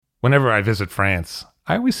Whenever I visit France,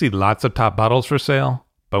 I always see lots of top bottles for sale,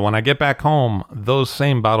 but when I get back home, those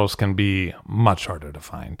same bottles can be much harder to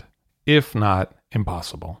find, if not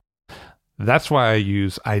impossible. That's why I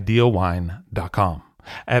use idealwine.com.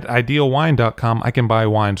 At idealwine.com, I can buy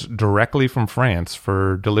wines directly from France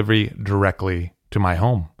for delivery directly to my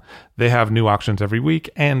home. They have new auctions every week,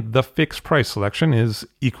 and the fixed price selection is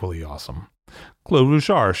equally awesome. Clos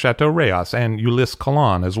Rougeard, Chateau Reyes, and Ulysse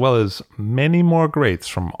Cologne, as well as many more greats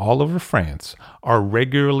from all over France, are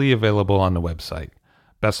regularly available on the website.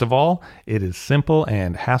 Best of all, it is simple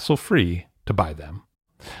and hassle-free to buy them.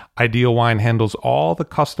 Ideal Wine handles all the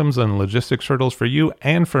customs and logistics hurdles for you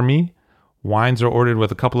and for me. Wines are ordered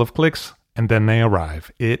with a couple of clicks, and then they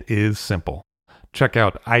arrive. It is simple. Check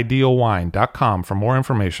out idealwine.com for more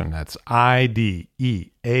information. That's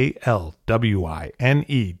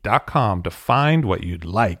IDEALWINE.com to find what you'd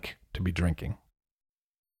like to be drinking.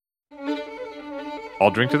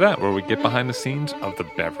 I'll Drink to That, where we get behind the scenes of the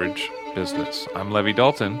beverage business. I'm Levi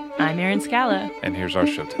Dalton. I'm Erin Scala. And here's our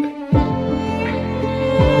show today.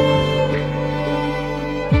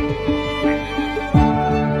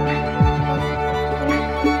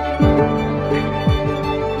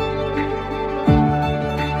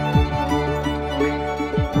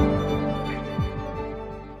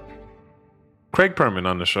 Craig Perman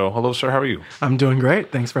on the show. Hello, sir. How are you? I'm doing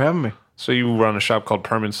great. Thanks for having me. So you run a shop called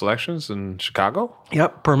Perman Selections in Chicago?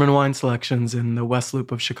 Yep, Perman Wine Selections in the West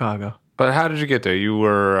Loop of Chicago. But how did you get there? You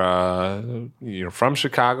were you're from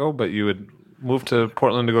Chicago, but you had moved to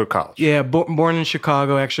Portland to go to college. Yeah, born in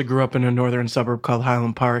Chicago. Actually grew up in a northern suburb called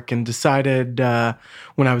Highland Park, and decided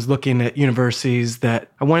when I was looking at universities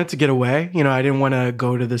that I wanted to get away. You know, I didn't want to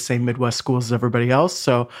go to the same Midwest schools as everybody else.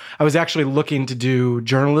 So I was actually looking to do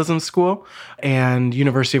journalism school, and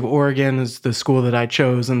University of Oregon is the school that I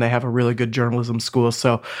chose, and they have a really good journalism school.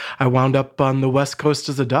 So I wound up on the West Coast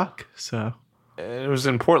as a duck. So it was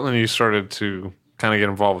in Portland you started to kind of get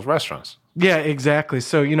involved with restaurants. Yeah, exactly.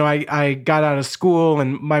 So, you know, I got out of school,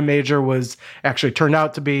 and my major was actually turned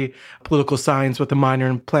out to be political science with a minor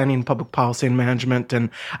in planning, public policy, and management. And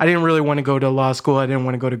I didn't really want to go to law school. I didn't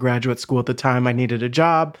want to go to graduate school at the time. I needed a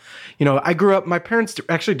job. You know, I grew up, my parents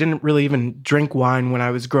actually didn't really even drink wine when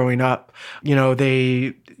I was growing up. You know,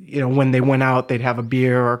 when they went out, they'd have a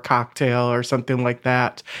beer or a cocktail or something like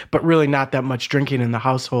that, but really not that much drinking in the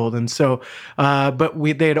household. And so,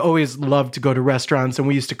 they had always loved to go to restaurants, and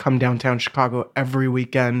we used to come downtown Chicago every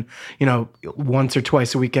weekend, you know, once or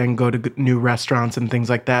twice a weekend, go to new restaurants and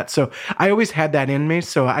things like that. So I always had that in me.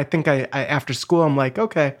 So I think I after school, I'm like,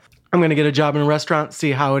 okay, I'm going to get a job in a restaurant,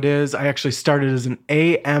 see how it is. I actually started as an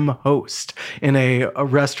AM host in a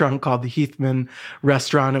restaurant called the Heathman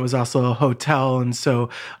Restaurant. It was also a hotel. And so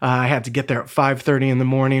I had to get there at 5:30 in the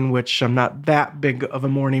morning, which I'm not that big of a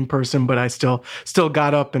morning person, but I still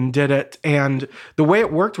got up and did it. And the way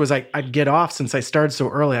it worked was I'd get off, since I started so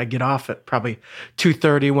early, I'd get off at probably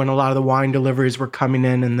 2:30 when a lot of the wine deliveries were coming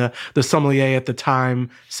in. And the sommelier at the time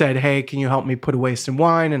said, hey, can you help me put away some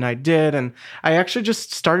wine? And I did. And I actually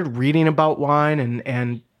just started reading about wine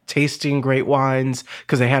and tasting great wines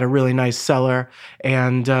because they had a really nice cellar.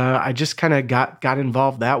 And I just kind of got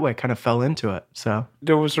involved that way, kind of fell into it. So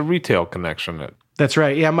there was a retail connection. That's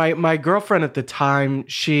right. Yeah, my girlfriend at the time,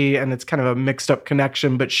 and it's kind of a mixed up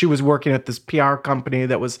connection, but she was working at this PR company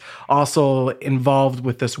that was also involved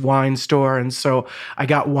with this wine store. And so I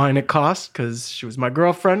got wine at cost because she was my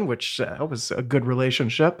girlfriend, which was a good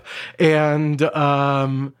relationship. And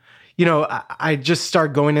you know, I just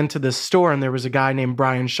started going into this store, and there was a guy named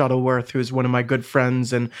Brian Shuttleworth, who's one of my good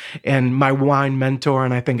friends and my wine mentor.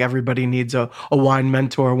 And I think everybody needs a wine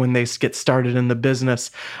mentor when they get started in the business.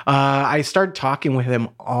 I started talking with him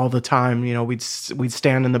all the time. You know, we'd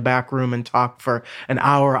stand in the back room and talk for an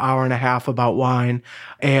hour and a half about wine.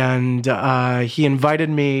 And he invited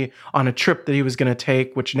me on a trip that he was going to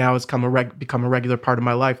take, which now has become a regular part of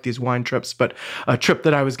my life, these wine trips. But a trip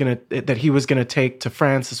that he was going to take to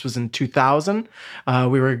France. This was in 2000.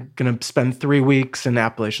 We were going to spend 3 weeks in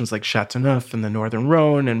appellations like Chateauneuf and the Northern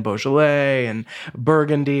Rhone and Beaujolais and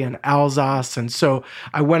Burgundy and Alsace. And so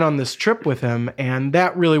I went on this trip with him, and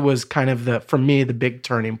that really was kind of for me, the big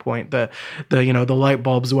turning point. The light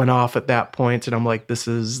bulbs went off at that point, and I'm like, this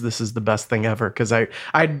is the best thing ever, because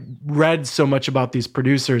I'd read so much about these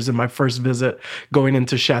producers in my first visit, going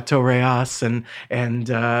into Chateau Reyes and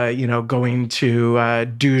going to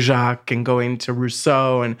Dujac and going to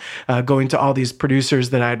Rousseau and going to all these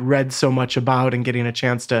producers that I'd read so much about and getting a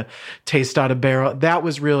chance to taste out a barrel. That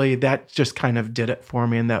just kind of did it for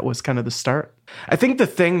me, and that was kind of the start. I think the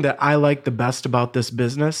thing that I like the best about this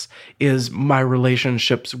business is my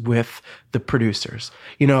relationships with the producers.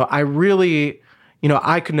 You know, I really,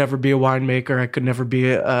 I could never be a winemaker. I could never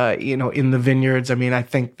be, in the vineyards. I mean, I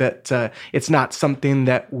think that it's not something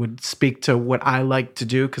that would speak to what I like to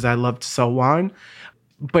do because I love to sell wine.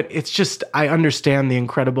 But it's just, I understand the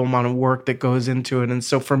incredible amount of work that goes into it. And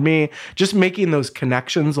so for me, just making those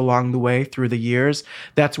connections along the way through the years,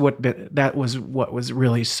 that was what was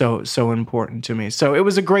really so important to me. So it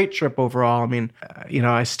was a great trip overall. I mean,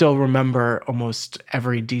 I still remember almost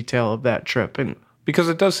every detail of that trip. And because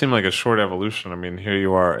it does seem like a short evolution. I mean, here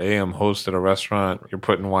you are, AM host at a restaurant, you're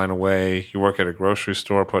putting wine away, you work at a grocery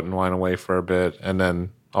store putting wine away for a bit, and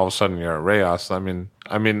then all of a sudden you're at Rayos.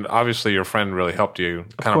 I mean, obviously your friend really helped you,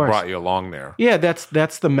 kind of brought you along there. Yeah,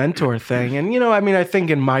 that's the mentor thing. And, I think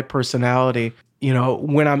in my personality,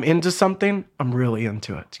 when I'm into something, I'm really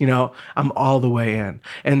into it. I'm all the way in.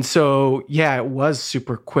 And so, yeah, it was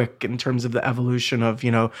super quick in terms of the evolution of,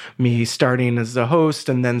 me starting as a host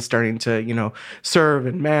and then starting to, serve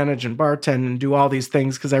and manage and bartend and do all these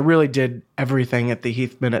things because I really did everything at the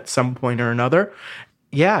Heathman at some point or another.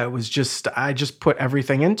 Yeah, it was just, I just put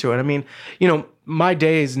everything into it. I mean, my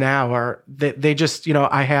days now are, they just,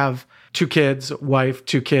 I have 2 kids, wife,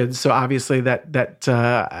 2 kids. So obviously that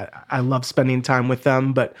I love spending time with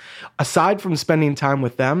them. But aside from spending time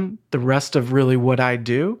with them, the rest of really what I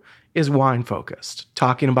do is wine focused,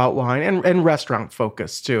 talking about wine and restaurant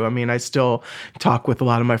focused too. I mean, I still talk with a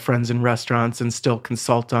lot of my friends in restaurants and still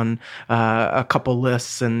consult on a couple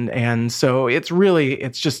lists. And so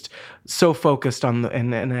it's just so focused on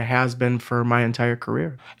and it has been for my entire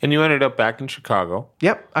career. And you ended up back in Chicago.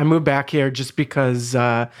 Yep. I moved back here just because,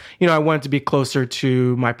 I wanted to be closer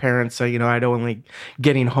to my parents. I'd only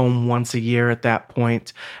getting home once a year at that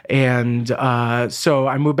point. And so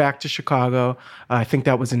I moved back to Chicago. I think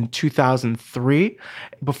that was in 2003.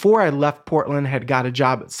 Before I left Portland, had got a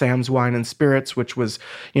job at Sam's Wine and Spirits, which was,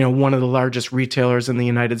 one of the largest retailers in the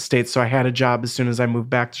United States. So I had a job as soon as I moved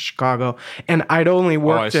back to Chicago. And I'd only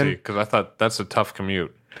worked in... Because I thought that's a tough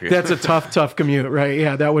commute. That's a tough commute, right?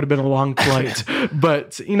 Yeah, that would have been a long flight.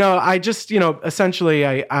 But, I just, essentially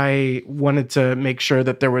I wanted to make sure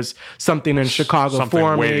that there was something in Chicago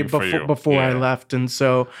for me before I left. And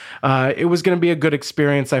so it was going to be a good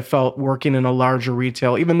experience. I felt working in a larger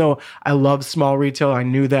retail, even though I love small retail. I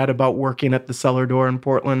knew that about working at the Cellar Door in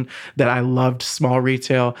Portland, that I loved small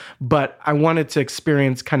retail. But I wanted to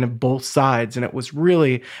experience kind of both sides. And it was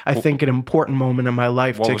really, I think, an important moment in my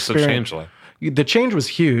life to experience. What was the change like? The change was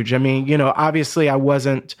huge. I mean, obviously I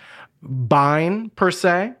wasn't buying per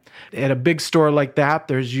se. At a big store like that,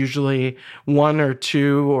 there's usually 1 or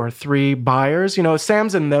 2 or 3 buyers.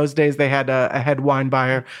 Sam's in those days, they had a head wine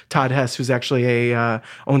buyer, Todd Hess, who's actually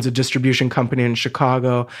owns a distribution company in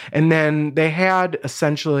Chicago. And then they had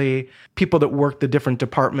essentially people that worked the different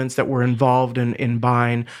departments that were involved in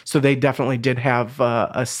buying. So they definitely did have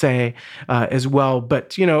a say as well.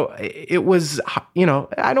 But, it was,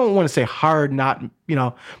 I don't want to say hard not,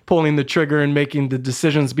 pulling the trigger and making the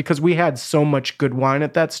decisions because we had so much good wine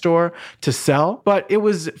at that store to sell. But it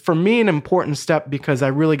was, for me, an important step because I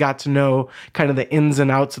really got to know kind of the ins and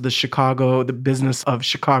outs of the business of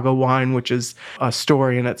Chicago wine, which is a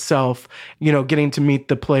story in itself. Getting to meet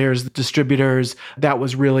the players, the distributors, that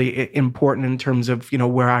was really important in terms of,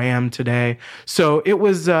 where I am today. So it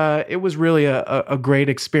was really a great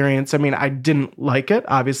experience. I mean, I didn't like it,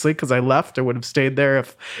 obviously, because I left. I would have stayed there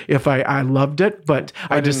if I loved it. But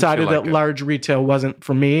I decided that large retail wasn't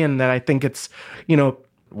for me and that I think it's,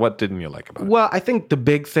 What didn't you like about it? Well, I think the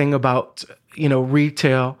big thing about,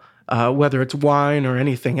 retail, whether it's wine or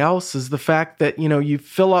anything else, is the fact that, you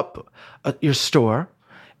fill up your store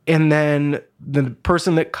and then the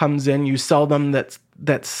person that comes in, you sell them that's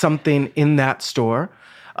something in that store.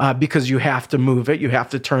 Because you have to move it, you have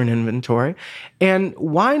to turn inventory. And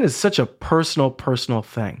wine is such a personal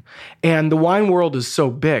thing. And the wine world is so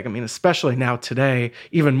big. I mean, especially now today,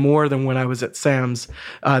 even more than when I was at Sam's,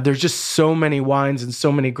 there's just so many wines and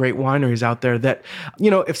so many great wineries out there that,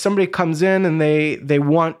 if somebody comes in and they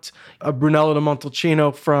want a Brunello de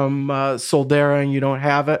Montalcino from Soldera and you don't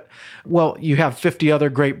have it, well, you have 50 other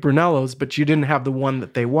great Brunellos, but you didn't have the one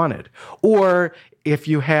that they wanted. Or if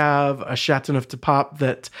you have a Chateauneuf de Pape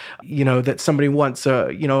that, that somebody wants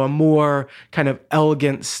a more kind of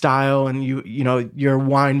elegant style and your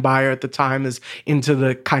wine buyer at the time is into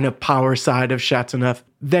the kind of power side of Chateauneuf,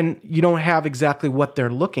 then you don't have exactly what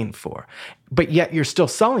they're looking for. But yet you're still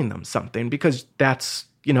selling them something because that's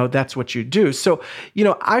what you do. So,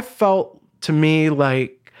 I felt to me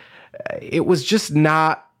like it was just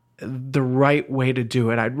not the right way to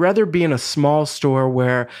do it. I'd rather be in a small store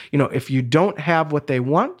where, if you don't have what they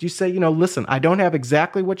want, you say, listen, I don't have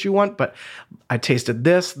exactly what you want, but I tasted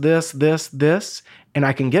this, and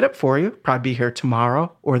I can get it for you, probably be here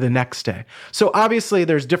tomorrow or the next day. So obviously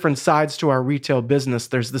there's different sides to our retail business.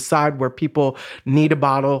 There's the side where people need a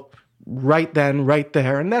bottle right then, right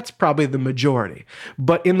there, and that's probably the majority.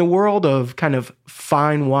 But in the world of kind of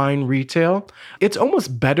fine wine retail, it's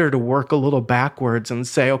almost better to work a little backwards and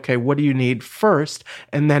say, okay, what do you need first,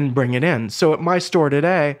 and then bring it in. So at my store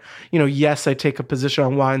today, yes, I take a position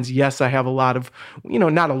on wines. Yes, I have a lot of,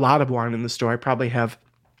 not a lot of wine in the store. I probably have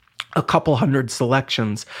a couple hundred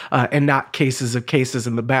selections and not cases of cases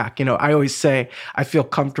in the back. I always say I feel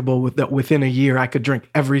comfortable with that within a year I could drink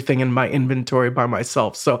everything in my inventory by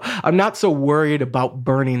myself. So I'm not so worried about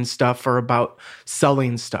burning stuff or about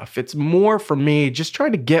selling stuff. It's more for me just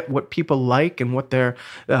trying to get what people like and what they're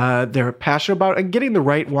passionate about and getting the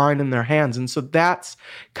right wine in their hands. And so that's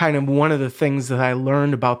kind of one of the things that I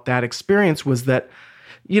learned about that experience was that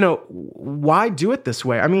why do it this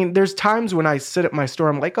way? I mean, there's times when I sit at my store,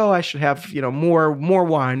 I'm like, oh, I should have, more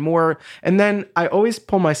wine, more. And then I always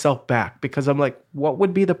pull myself back because I'm like, what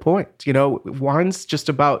would be the point? Wine's just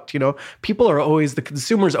about, the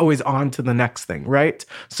consumer's always on to the next thing, right?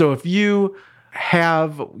 So if you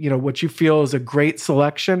have, what you feel is a great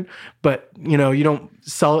selection, but, you don't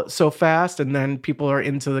sell it so fast and then people are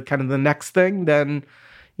into the kind of the next thing, then,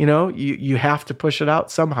 you have to push it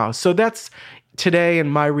out somehow. So that's, today in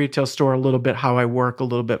my retail store, a little bit how I work, a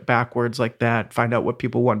little bit backwards like that, find out what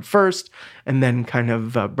people want first, and then kind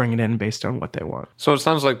of bring it in based on what they want. So it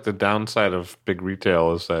sounds like the downside of big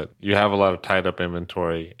retail is that you have a lot of tied up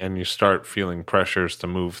inventory and you start feeling pressures to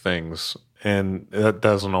move things, and that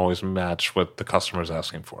doesn't always match what the customer is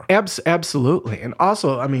asking for. Absolutely. And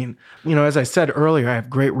also, I mean, as I said earlier, I have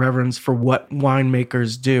great reverence for what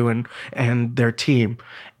winemakers do and their team.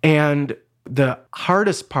 And the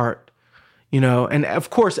hardest part, and of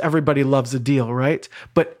course everybody loves a deal, right?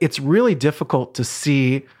 But it's really difficult to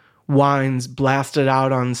see wines blasted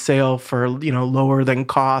out on sale for, lower than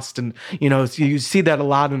cost. And, so you see that a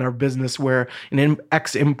lot in our business where an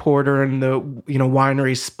ex-importer and the,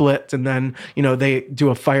 winery split and then, they do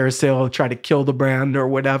a fire sale, try to kill the brand or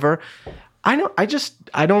whatever. I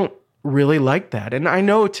don't really like that. And I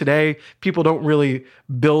know today people don't really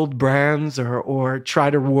build brands or try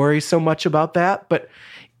to worry so much about that, but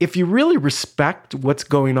if you really respect what's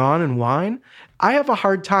going on in wine, I have a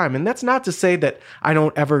hard time. And that's not to say that I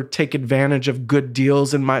don't ever take advantage of good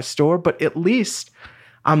deals in my store, but at least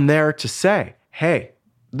I'm there to say, hey,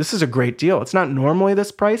 this is a great deal. It's not normally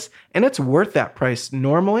this price, and it's worth that price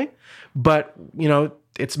normally, but,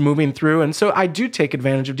 it's moving through. And so I do take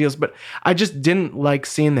advantage of deals, but I just didn't like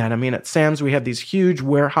seeing that. I mean, at Sam's, we had these huge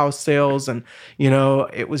warehouse sales and,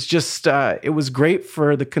 it was just, it was great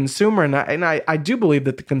for the consumer. And I do believe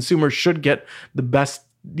that the consumer should get the best,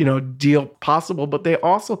 deal possible, but they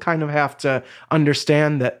also kind of have to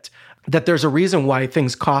understand that there's a reason why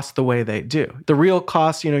things cost the way they do. The real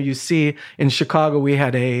cost, you see in Chicago, we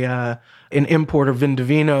had an importer,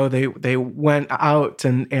 Vindivino, they went out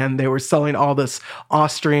and they were selling all this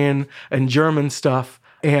Austrian and German stuff.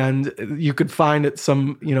 And you could find at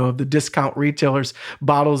some, the discount retailers,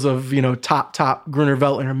 bottles of, top Gruner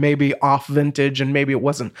Veltliner, maybe off vintage, and maybe it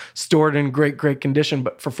wasn't stored in great condition,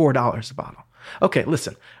 but for $4 a bottle. Okay,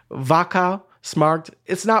 listen, Wachau, Smart,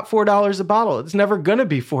 it's not $4 a bottle. It's never going to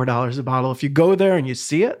be $4 a bottle. If you go there and you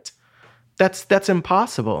see it, that's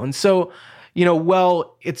impossible. And so,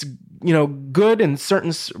 it's, good in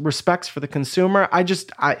certain respects for the consumer.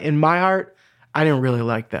 In my heart, I didn't really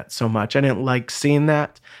like that so much. I didn't like seeing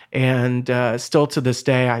that. And still to this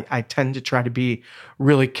day, I tend to try to be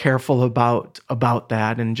really careful about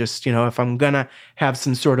that. And just, if I'm going to have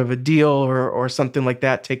some sort of a deal or something like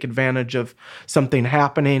that, take advantage of something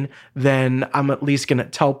happening, then I'm at least going to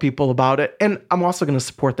tell people about it. And I'm also going to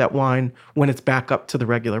support that wine when it's back up to the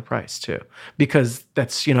regular price too. Because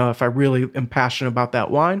that's, if I really am passionate about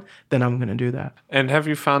that wine, then I'm going to do that. And have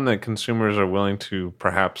you found that consumers are willing to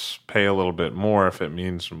perhaps pay a little bit more if it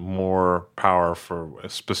means more power for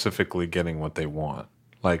specifically getting what they want?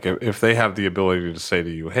 Like if they have the ability to say to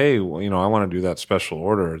you, hey, I want to do that special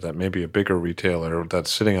order that maybe a bigger retailer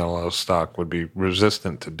that's sitting on a lot of stock would be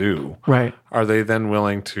resistant to do. Right. Are they then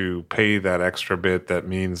willing to pay that extra bit that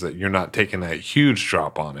means that you're not taking that huge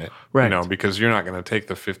drop on it? Right. Because you're not going to take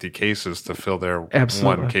the 50 cases to fill their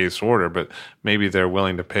Absolutely. one case order, but maybe they're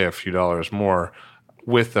willing to pay a few dollars more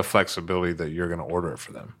with the flexibility that you're going to order it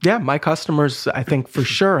for them. Yeah, my customers, I think for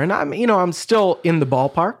sure. And I'm still in the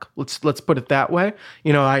ballpark. Let's put it that way.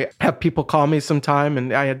 I have people call me sometime,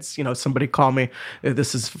 and I had, somebody call me.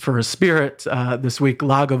 This is for a spirit this week,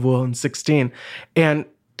 Lagavulin 16. And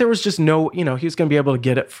there was just no, he was going to be able to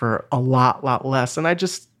get it for a lot less. And I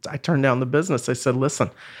turned down the business. I said, listen,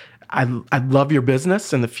 I love your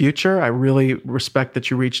business in the future. I really respect that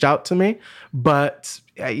you reached out to me, but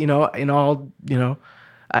in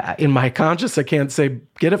my conscience, I can't say,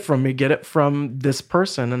 get it from me, get it from this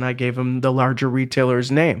person. And I gave him the larger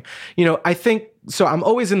retailer's name. I think, so I'm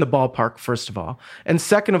always in the ballpark, first of all. And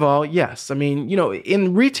second of all, yes. I mean,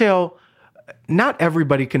 in retail, not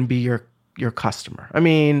everybody can be your customer. I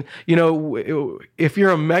mean, if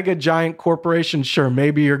you're a mega giant corporation, sure,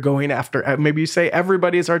 maybe you're going after, maybe you say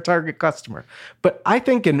everybody is our target customer. But I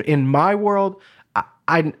think in my world,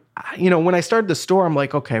 when I started the store, I'm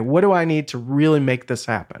like, okay, what do I need to really make this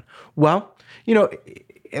happen? Well,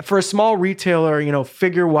 for a small retailer,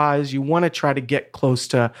 figure wise, you want to try to get close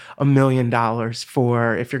to $1 million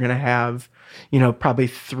for, if you're going to have, probably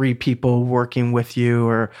 3 people working with you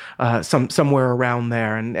or somewhere around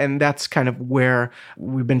there. And that's kind of where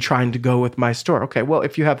we've been trying to go with my store. Okay, well,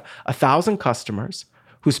 if you have 1,000 customers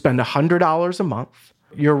who spend $100 a month,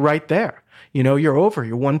 you're right there. You're over,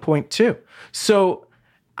 you're 1.2. So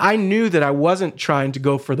I knew that I wasn't trying to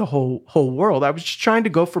go for the whole world. I was just trying to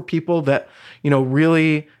go for people that,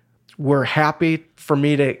 really were happy for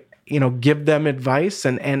me to, give them advice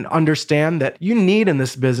and understand that you need in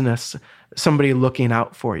this business somebody looking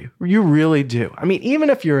out for you. You really do. I mean, even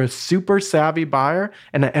if you're a super savvy buyer,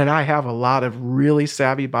 and I have a lot of really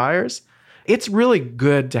savvy buyers, it's really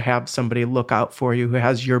good to have somebody look out for you who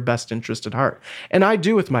has your best interest at heart. And I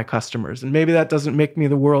do with my customers. And maybe that doesn't make me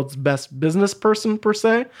the world's best business person per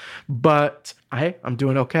se, but I'm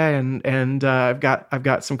doing okay. And I've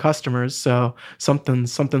got some customers. So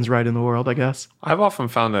something's right in the world, I guess. I've often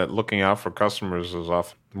found that looking out for customers is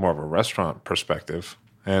often more of a restaurant perspective.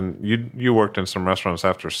 And you worked in some restaurants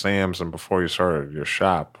after Sam's and before you started your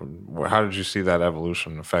shop. How did you see that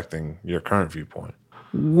evolution affecting your current viewpoint?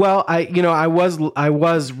 Well, I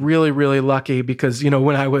was really, really lucky because,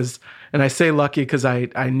 when I was, and I say lucky because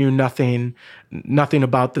I knew nothing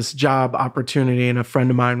about this job opportunity, and a friend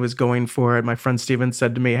of mine was going for it. My friend Steven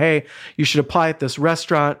said to me, hey, you should apply at this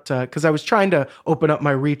restaurant, because I was trying to open up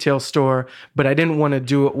my retail store, but I didn't want to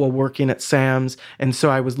do it while working at Sam's. And so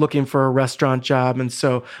I was looking for a restaurant job. And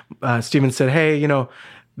so Steven said, hey,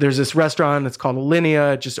 there's this restaurant, it's called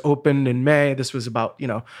Alinea. It just opened in May. This was about,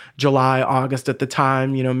 July, August at the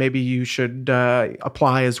time. Maybe you should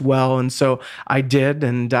apply as well. And so I did,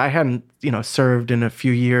 and I hadn't, served in a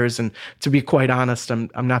few years. And to be quite honest, I'm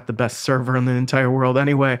not the best server in the entire world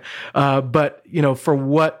anyway. But, for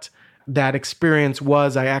what that experience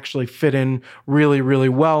was, I actually fit in really, really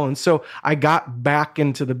well. And so I got back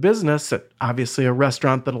into the business at obviously a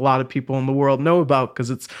restaurant that a lot of people in the world know about because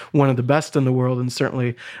it's one of the best in the world, and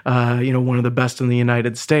certainly, one of the best in the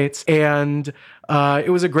United States. And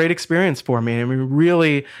it was a great experience for me. I mean,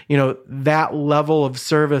 really, that level of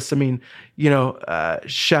service. I mean,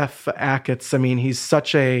 Chef Achatz, I mean, he's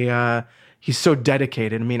so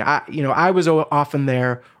dedicated. I mean, I was often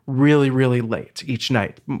there really, really late each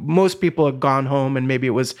night. Most people had gone home, and maybe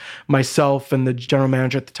it was myself and the general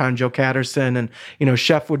manager at the time, Joe Catterson, and,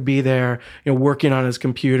 Chef would be there, working on his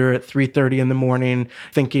computer at 3:30 in the morning,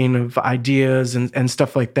 thinking of ideas and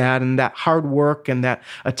stuff like that. And that hard work and that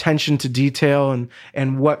attention to detail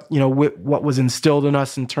and what, what was instilled in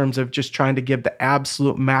us in terms of just trying to give the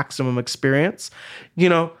absolute maximum experience,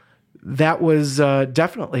 that was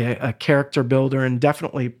definitely a character builder and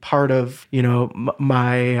definitely part of,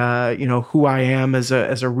 my, who I am as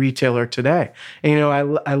a retailer today. And,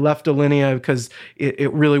 I left Alinea because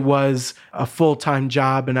it really was a full-time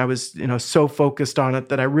job, and I was, so focused on it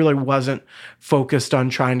that I really wasn't focused on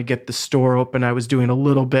trying to get the store open. I was doing a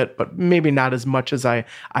little bit, but maybe not as much as I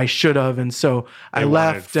should have. And so I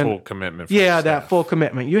left. Full commitment. That full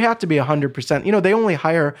commitment. You have to be 100%. They only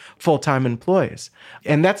hire full-time employees,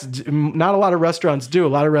 and that's not a lot of restaurants do. A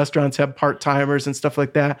lot of restaurants have part-timers and stuff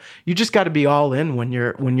like that. You just got to be all in when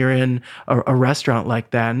you're in a restaurant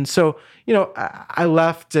like that. And so, I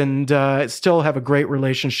left, and still have a great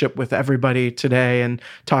relationship with everybody today, and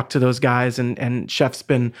talk to those guys. And Chef's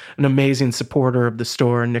been an amazing supporter of the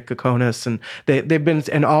store, and Nick Kokonis, and they've been,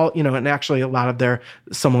 and all, and actually a lot of their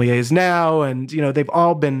sommeliers now, and they've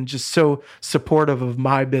all been just so supportive of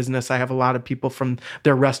my business. I have a lot of people from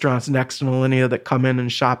their restaurants next to Alinea that come in and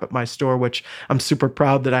shop at my store, which I'm super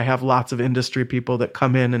proud that I have lots of industry people that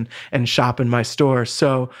come in and shop in my store.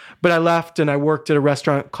 So, but I left and I worked at a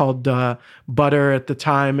restaurant called Butter at the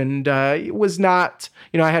time, and it was not,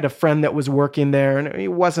 I had a friend that was working there, and it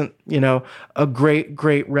wasn't, a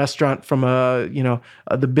great restaurant from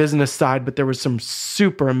the business side, but there was some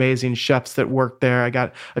super amazing chefs that worked there. I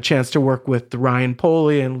got a chance to work with Ryan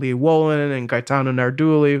Poley and Lee Wolin and Gaetano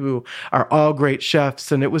Narduli, who are all great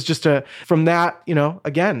chefs. And it was just from that,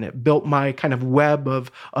 again, it built my kind of web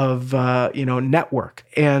of network.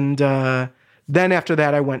 And then after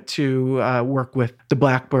that, I went to work with the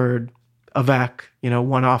Blackbird, Avec,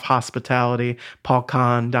 One-Off Hospitality, Paul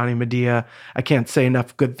Kahn, Donnie Medea. I can't say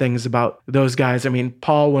enough good things about those guys. I mean,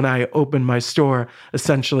 Paul, when I opened my store,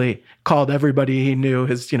 essentially called everybody he knew,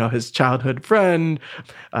 his childhood friend,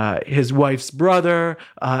 his wife's brother,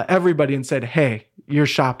 everybody, and said, "Hey, you're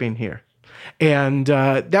shopping here." And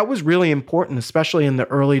that was really important, especially in the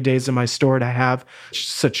early days of my store, to have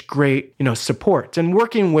such great, support. And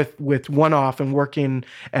working with One-Off and working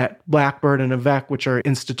at Blackbird and Avec, which are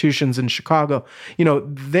institutions in Chicago,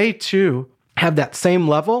 they too have that same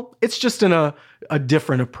level. It's just in a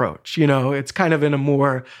different approach. It's kind of in a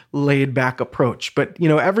more laid back approach. But,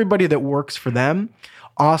 everybody that works for them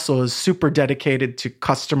also is super dedicated to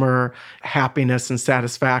customer happiness and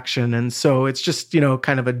satisfaction. And so it's just,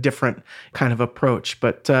 kind of a different kind of approach.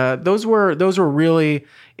 But those were really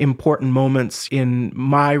important moments in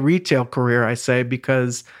my retail career, I say,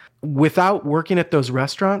 because without working at those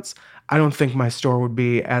restaurants, I don't think my store would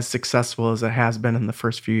be as successful as it has been in the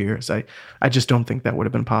first few years. I just don't think that would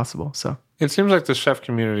have been possible. So it seems like the chef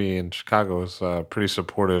community in Chicago is pretty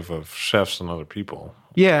supportive of chefs and other people.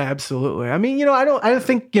 Yeah, absolutely. I mean, I don't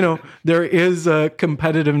think, there is a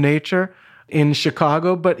competitive nature in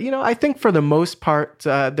Chicago, but, I think for the most part,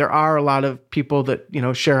 there are a lot of people that,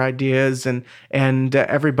 share ideas and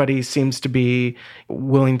everybody seems to be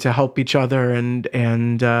willing to help each other.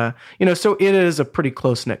 And so it is a pretty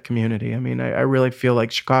close-knit community. I mean, I really feel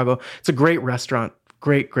like Chicago, it's a great restaurant.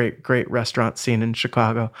 Great restaurant scene in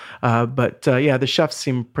Chicago. But the chefs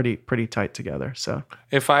seem pretty tight together. So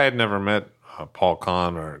if I had never met Paul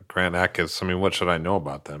Kahn or Grant Atkins, what should I know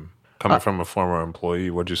about them? Coming from a former employee,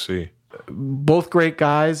 what'd you see? Both great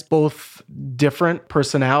guys, both different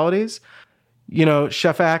personalities.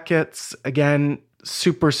 Chef Atkins, again,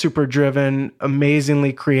 super driven,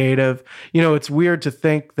 amazingly creative. It's weird to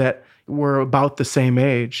think that we're about the same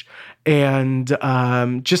age. And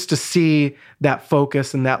just to see that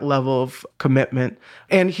focus and that level of commitment.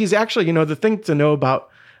 And he's actually, the thing to know about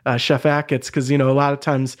Chef Atkins, because, a lot of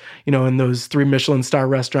times, in those 3 Michelin star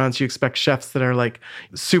restaurants, you expect chefs that are like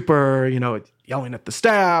super, yelling at the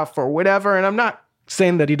staff or whatever. And I'm not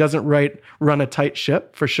saying that he doesn't run a tight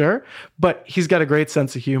ship for sure, but he's got a great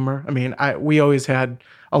sense of humor. I mean, we always had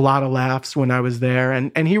a lot of laughs when I was there.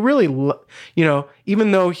 And he really,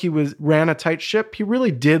 even though he ran a tight ship, he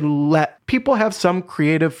really did let people have some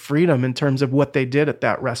creative freedom in terms of what they did at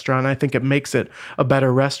that restaurant. I think it makes it a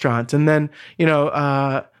better restaurant. And then,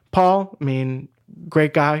 Paul, I mean,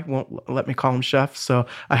 great guy, won't let me call him chef, so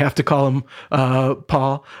I have to call him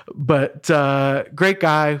Paul. But great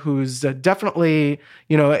guy who's definitely,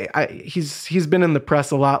 he's been in the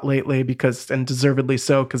press a lot lately and deservedly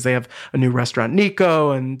so, because they have a new restaurant,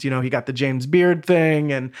 Nico, and he got the James Beard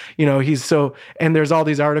thing, and and there's all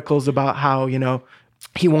these articles about how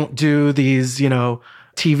he won't do these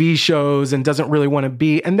TV shows and doesn't really want to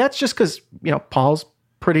be, and that's just because Paul's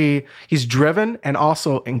he's driven and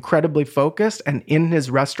also incredibly focused, and in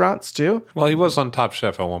his restaurants too. Well, he was on Top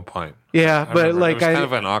Chef at one point. Yeah, but it was kind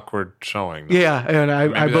of an awkward showing. Yeah, and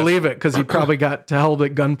I believe it, because he probably got held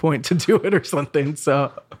at gunpoint to do it or something.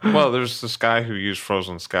 So, well, there's this guy who used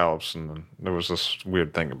frozen scallops, and there was this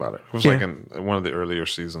weird thing about it. It was like in one of the earlier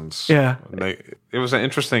seasons. Yeah, it was an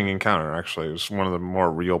interesting encounter. Actually, it was one of the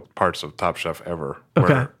more real parts of Top Chef ever,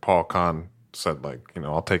 where Paul Kahn said,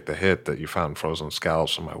 I'll take the hit that you found frozen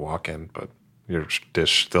scallops in my walk-in, but your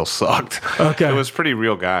dish still sucked. Okay. It was a pretty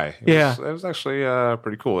real guy. It was actually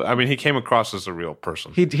pretty cool. I mean, he came across as a real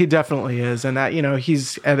person. He definitely is. And that,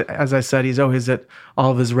 he's, as I said, he's always at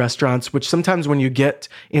all of his restaurants, which sometimes when you get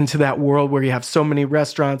into that world where you have so many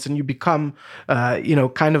restaurants and you become,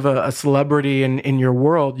 kind of a celebrity in your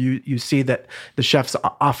world, you see that the chefs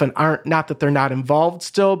often aren't, not that they're not involved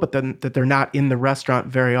still, but then that they're not in the restaurant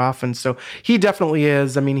very often. So he definitely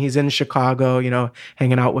is. I mean, he's in Chicago,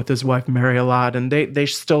 hanging out with his wife, Mary, a lot. And they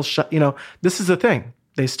still shop, this is the thing.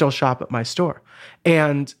 They still shop at my store.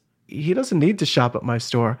 And he doesn't need to shop at my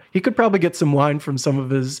store. He could probably get some wine from some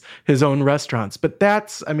of his own restaurants. But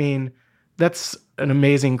that's an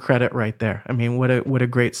amazing credit right there. I mean, what a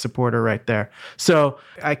great supporter right there. So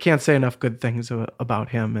I can't say enough good things about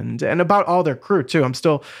him and about all their crew too. I'm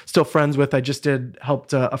still friends with. I just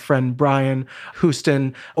helped a friend, Brian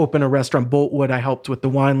Houston, open a restaurant, Boltwood. I helped with the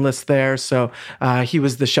wine list there. So he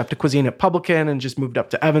was the chef de cuisine at Publican and just moved up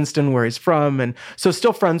to Evanston, where he's from, and so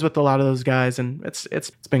still friends with a lot of those guys. And it's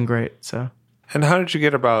been great. So. And how did you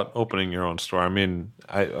get about opening your own store? I mean,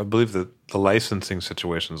 I believe that the licensing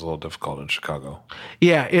situation is a little difficult in Chicago.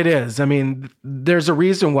 Yeah, it is. I mean, there's a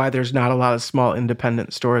reason why there's not a lot of small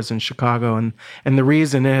independent stores in Chicago. And the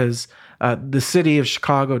reason is the city of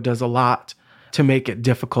Chicago does a lot to make it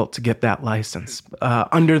difficult to get that license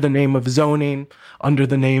under the name of zoning, under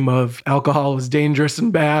the name of alcohol is dangerous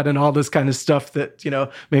and bad and all this kind of stuff that,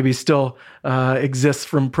 maybe still exists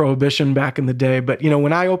from Prohibition back in the day. But,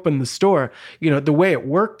 when I opened the store, the way it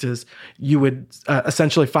worked is you would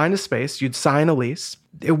essentially find a space, you'd sign a lease.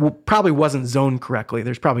 It probably wasn't zoned correctly.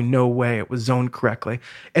 There's probably no way it was zoned correctly.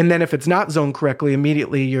 And then if it's not zoned correctly,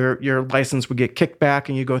 immediately your license would get kicked back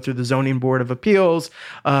and you go through the zoning board of appeals,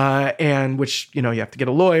 and which, you have to get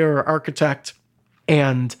a lawyer or architect,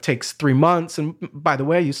 and takes 3 months. And by the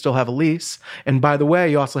way, you still have a lease. And by the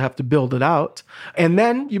way, you also have to build it out. And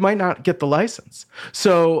then you might not get the license.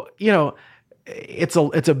 So, it's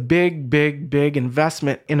a big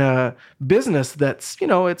investment in a business that's,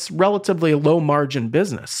 it's relatively a low margin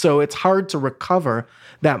business. So it's hard to recover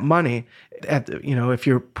that money if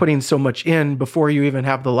you're putting so much in before you even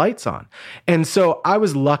have the lights on. And so I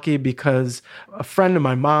was lucky because a friend of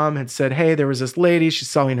my mom had said, hey, there was this lady, she's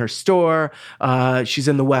selling her store. She's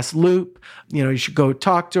in the West Loop. You should go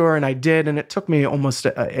talk to her. And I did. And it took me almost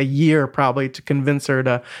a year probably to convince her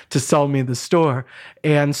to sell me the store.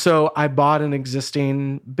 And so I bought an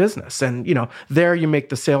existing business. And, there you make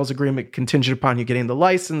the sales agreement contingent upon you getting the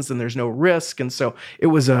license and there's no risk. And so it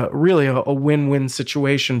was really a win-win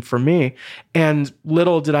situation for me. And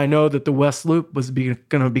little did I know that the West Loop was going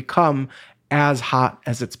to become as hot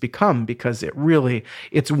as it's become, because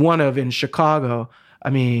it's one of, in Chicago, I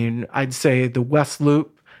mean, I'd say the West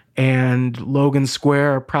Loop and Logan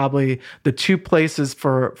Square are probably the two places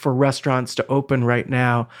for restaurants to open right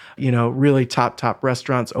now, really top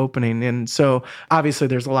restaurants opening. And so obviously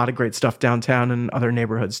there's a lot of great stuff downtown and other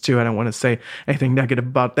neighborhoods too. I don't want to say anything negative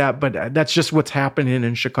about that, but that's just what's happening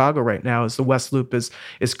in Chicago right now is the West Loop is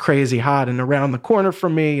crazy hot. And around the corner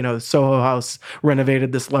from me, the Soho House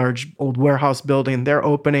renovated this large old warehouse building. They're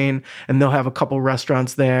opening and they'll have a couple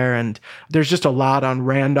restaurants there. And there's just a lot on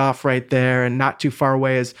Randolph right there, and not too far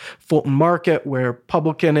away is Fulton Market, where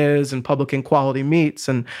Publican is and Publican Quality Meats,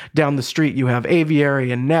 and down the street you have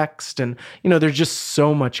Aviary and Next, and there's just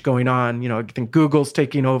so much going on. I think Google's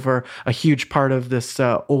taking over a huge part of this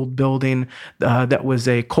old building that was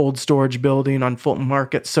a cold storage building on Fulton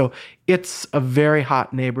Market. So it's a very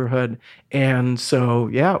hot neighborhood. And so,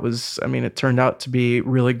 yeah, it turned out to be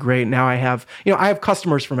really great. Now I have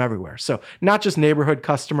customers from everywhere. So not just neighborhood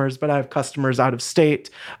customers, but I have customers out of state,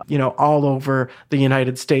 all over the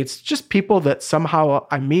United States, just people that somehow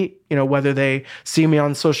I meet, whether they see me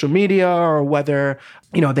on social media or whether,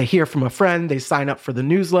 they hear from a friend, they sign up for the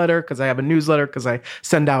newsletter, because I have a newsletter, because I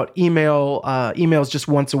send out emails just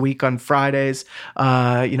once a week on Fridays.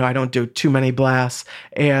 I don't do too many blasts.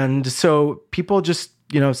 And so people just,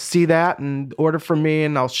 see that and order from me,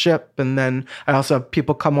 and I'll ship. And then I also have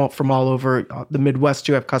people come out from all over the Midwest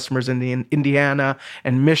too. I have customers in Indiana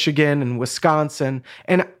and Michigan and Wisconsin,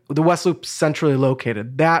 and the West Loop's centrally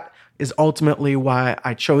located. That is ultimately why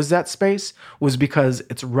I chose that space, was because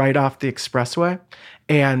it's right off the expressway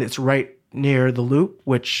and it's right near the Loop,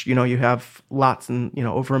 which, you have lots and,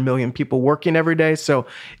 over 1 million people working every day. So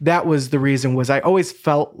that was the reason. Was I always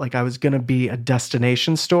felt like I was going to be a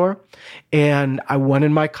destination store, and I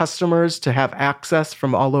wanted my customers to have access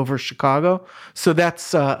from all over Chicago. So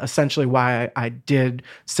that's essentially why I did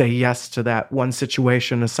say yes to that one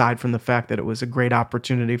situation, aside from the fact that it was a great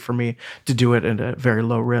opportunity for me to do it at a very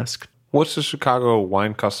low risk. What's the Chicago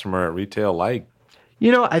wine customer at retail like?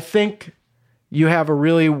 I think you have a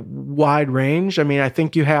really wide range. I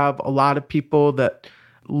think you have a lot of people that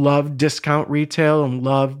love discount retail and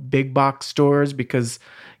love big box stores because,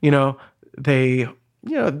 they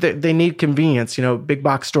need convenience. Big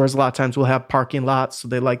box stores a lot of times will have parking lots, so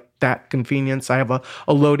they like that convenience. I have a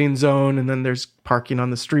loading zone, and then there's parking on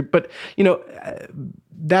the street. But,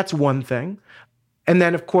 that's one thing. And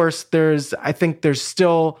then, of course, I think there's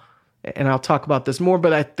still, and I'll talk about this more,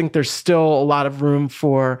 but I think there's still a lot of room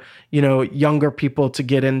for, younger people to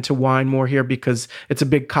get into wine more here, because it's a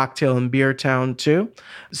big cocktail and beer town too.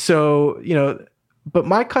 So, but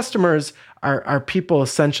my customers are people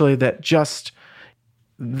essentially that just,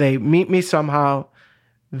 they meet me somehow,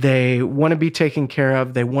 They want to be taken care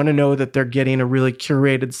of. They want to know that they're getting a really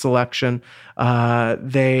curated selection.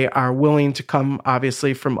 They are willing to come,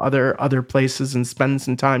 obviously, from other places and spend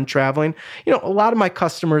some time traveling. A lot of my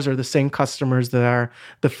customers are the same customers that are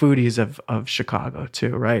the foodies of Chicago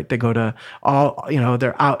too, right? They go to all,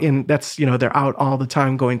 they're out in, they're out all the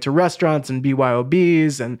time going to restaurants and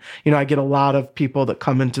BYOBs. And, I get a lot of people that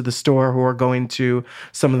come into the store who are going to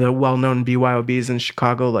some of the well-known BYOBs in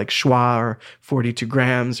Chicago, like Schwa or 42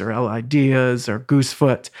 Grams or El Ideas or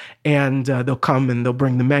Goosefoot. And they'll come and they'll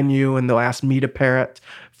bring the menu and they'll ask me to pair it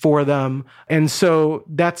for them. And so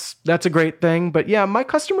that's a great thing. But yeah, my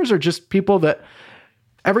customers are just people that,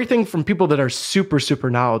 everything from people that are super,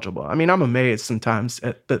 super knowledgeable. I mean, I'm amazed sometimes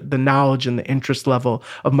at the knowledge and the interest level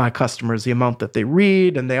of my customers, the amount that they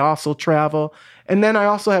read, and they also travel. And then I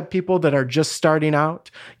also have people that are just starting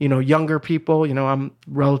out, younger people. I'm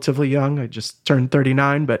relatively young. I just turned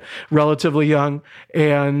 39, but relatively young.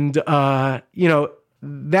 And,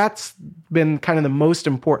 that's been kind of the most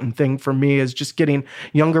important thing for me, is just getting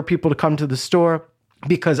younger people to come to the store,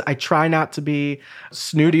 because I try not to be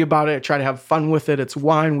snooty about it. I try to have fun with it. It's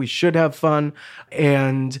wine. We should have fun.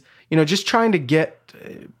 And, just trying to get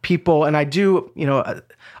people, and I do,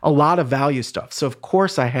 a lot of value stuff. So of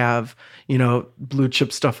course I have, blue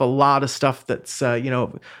chip stuff, a lot of stuff that's,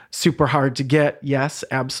 super hard to get. Yes,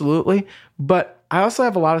 absolutely. But I also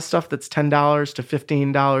have a lot of stuff that's $10 to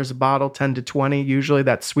 $15 a bottle, 10 to 20, usually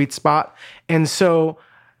that sweet spot. And so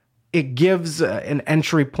it gives an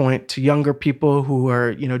entry point to younger people who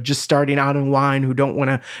are, just starting out in wine, who don't want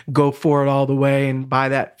to go for it all the way and buy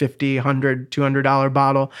that $50, $100, $200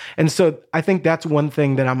 bottle. And so I think that's one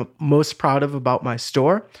thing that I'm most proud of about my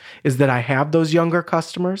store, is that I have those younger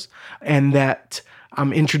customers and that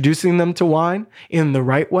I'm introducing them to wine in the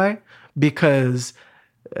right way, because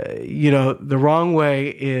the wrong way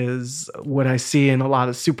is what I see in a lot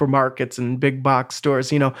of supermarkets and big box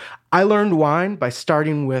stores. I learned wine by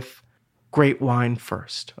starting with great wine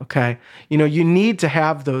first. Okay. You need to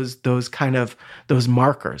have those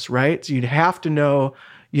markers, right? So you'd have to know,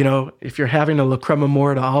 if you're having a La Crema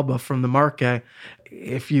Mora d'Alba from the Marque,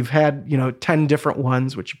 if you've had, 10 different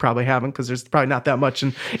ones, which you probably haven't, because there's probably not that much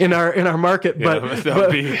in our market, but,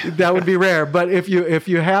 that would be rare. But if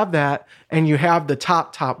you have that and you have the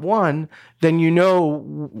top one, then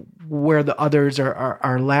where the others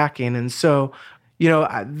are lacking. And so,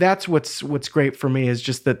 that's what's great for me, is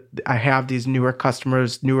just that I have these newer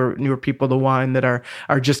customers, newer people to wine that are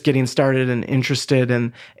just getting started and interested,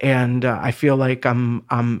 and I feel like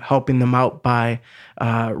I'm helping them out by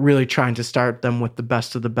really trying to start them with the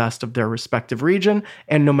best of their respective region,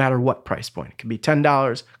 and no matter what price point. It could be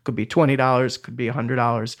 $10, could be $20, could be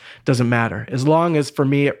 $100, doesn't matter. As long as, for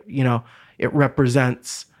me, it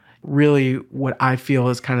represents really what I feel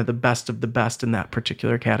is kind of the best of the best in that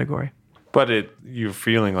particular category. But you're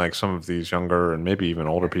feeling like some of these younger and maybe even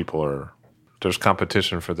older people there's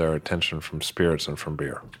competition for their attention from spirits and from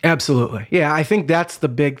beer. Absolutely. Yeah, I think that's the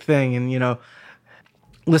big thing. And,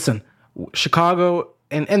 listen, Chicago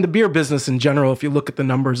and the beer business in general, if you look at the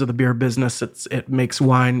numbers of the beer business, it makes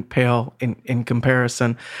wine pale in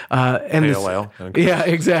comparison. Pale ale. Yeah,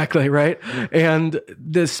 exactly, right? And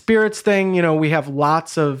the spirits thing, we have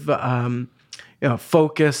lots of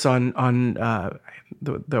focus on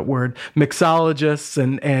the word mixologists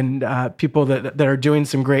and people that are doing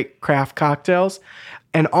some great craft cocktails.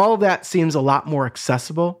 And all of that seems a lot more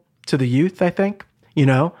accessible to the youth, I think.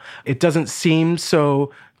 It doesn't seem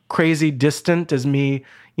so crazy distant as me,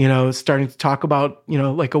 starting to talk about,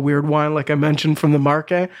 like a weird wine, like I mentioned from the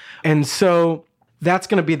Marque. And so that's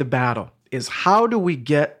going to be the battle, is how do we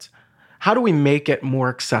make it more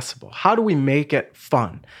accessible? How do we make it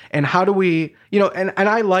fun? And how do we, and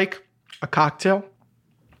I like a cocktail.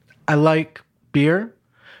 I like beer,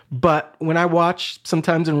 but when I watch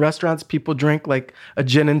sometimes in restaurants, people drink like a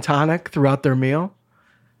gin and tonic throughout their meal,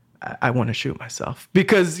 I want to shoot myself,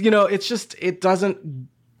 because, it doesn't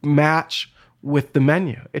match with the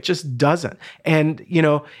menu. It just doesn't. And,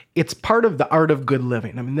 it's part of the art of good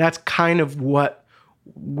living. I mean, that's kind of what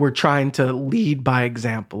we're trying to lead by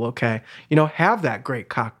example. Okay. Have that great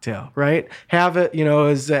cocktail, right? Have it,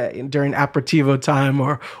 as during aperitivo time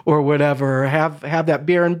or whatever, have that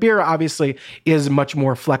beer. And beer obviously is much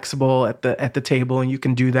more flexible at the table, and you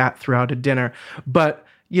can do that throughout a dinner. But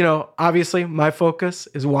obviously my focus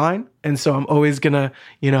is wine. And so I'm always going to,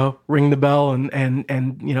 ring the bell and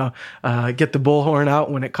get the bullhorn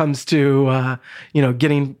out when it comes to,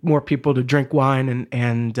 getting more people to drink wine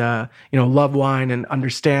and love wine and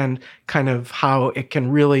understand kind of how it can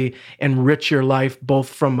really enrich your life, both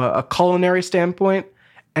from a culinary standpoint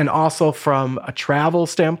And also from a travel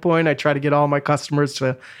standpoint, I try to get all my customers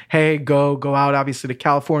to, hey, go out obviously to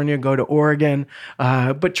California, go to Oregon,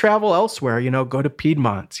 but travel elsewhere. Go to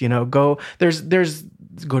Piedmont. Go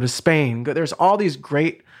go to Spain. There's all these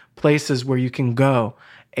great places where you can go,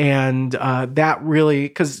 and that really,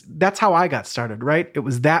 because that's how I got started. Right? It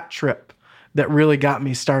was that trip that really got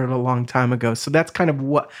me started a long time ago. So that's kind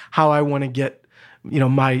of how I want to get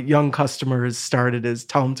my young customers started, is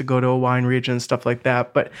tell them to go to a wine region and stuff like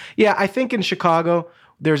that. But yeah, I think in Chicago,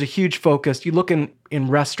 there's a huge focus. You look in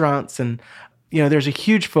restaurants and, there's a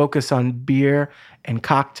huge focus on beer and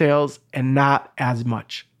cocktails and not as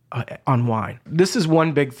much on wine. This is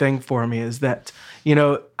one big thing for me, is that,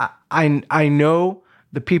 I know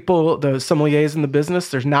the people, the sommeliers in the business,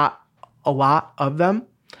 there's not a lot of them.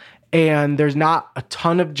 And there's not a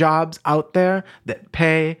ton of jobs out there that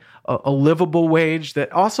pay a livable wage, that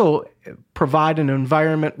also provide an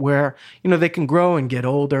environment where, they can grow and get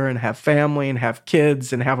older and have family and have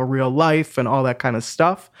kids and have a real life and all that kind of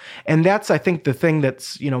stuff. And that's, I think, the thing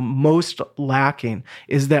that's, most lacking,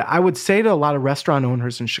 is that I would say to a lot of restaurant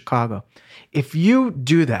owners in Chicago, if you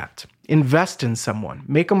do that, invest in someone,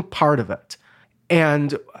 make them part of it,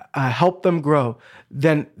 and help them grow,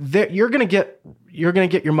 then you're going to get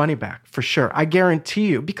your money back for sure. I guarantee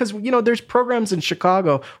you, because there's programs in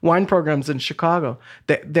Chicago, wine programs in Chicago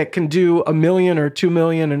that can do $1 million or $2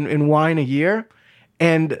 million in wine a year,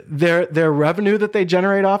 and their revenue that they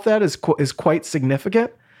generate off that is quite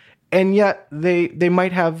significant. And yet they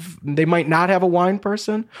might not have a wine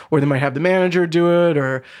person, or they might have the manager do it,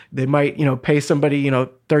 or they might pay somebody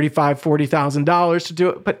 $35,000-$40,000 to do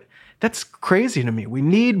it, but that's crazy to me. We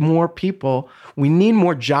need more people. We need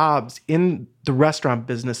more jobs in the restaurant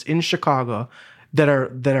business in Chicago that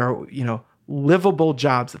are livable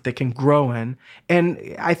jobs that they can grow in.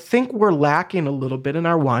 And I think we're lacking a little bit in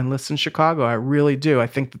our wine lists in Chicago. I really do. I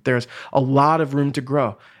think that there's a lot of room to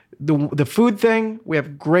grow. The food thing, we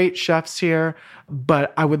have great chefs here,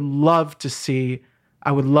 but I would love to see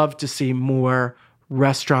more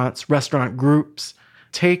restaurant groups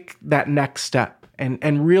take that next step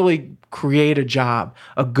and really create a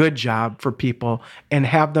good job for people, and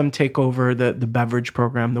have them take over the beverage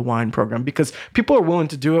program, the wine program, because people are willing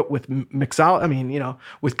to do it with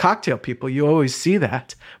with cocktail people. You always see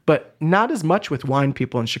that, but not as much with wine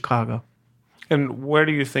people in Chicago. And where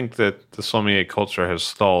do you think that the sommelier culture has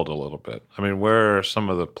stalled a little bit? I mean, where are some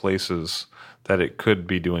of the places that it could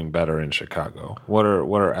be doing better in Chicago? What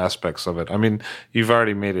are aspects of it? I mean, you've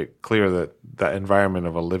already made it clear that that environment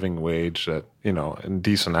of a living wage, that in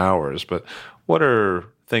decent hours, but what are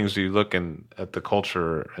things you look at the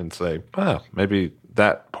culture and say, maybe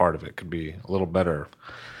that part of it could be a little better?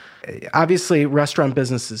 Obviously, restaurant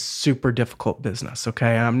business is super difficult business,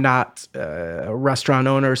 okay? I'm not a restaurant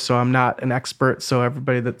owner, so I'm not an expert. So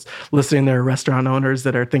everybody that's listening, there are restaurant owners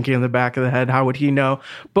that are thinking in the back of the head, how would he know?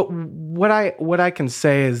 But what I can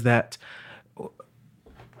say is that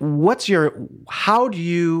how do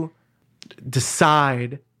you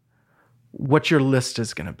decide what your list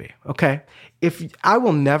is going to be, okay? I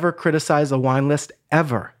will never criticize a wine list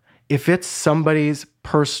ever if it's somebody's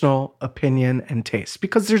personal opinion and taste,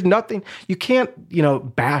 because there's nothing, you can't,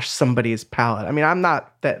 bash somebody's palate. I mean, I'm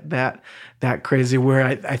not that crazy where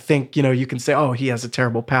I think, you can say, oh, he has a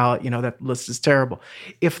terrible palate, that list is terrible.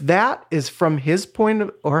 If that is from his point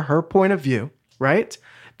or her point of view, right,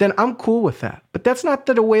 then I'm cool with that. But that's not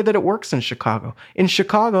the way that it works in Chicago. In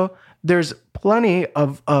Chicago, there's plenty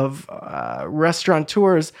of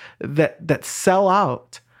restaurateurs that sell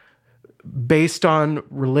out based on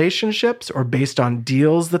relationships or based on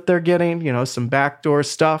deals that they're getting, some backdoor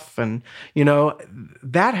stuff. And,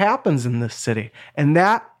 that happens in this city, and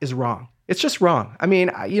that is wrong. It's just wrong. I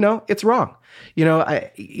mean, it's wrong.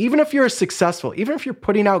 Even if you're successful, even if you're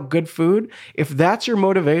putting out good food, if that's your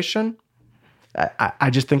motivation, I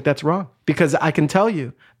just think that's wrong, because I can tell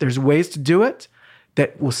you there's ways to do it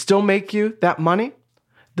that will still make you that money,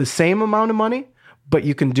 the same amount of money, but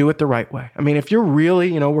you can do it the right way. I mean, if you're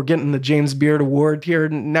really, we're getting the James Beard Award here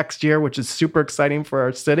next year, which is super exciting for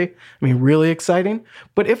our city. I mean, really exciting.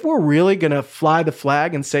 But if we're really going to fly the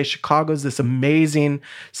flag and say Chicago's this amazing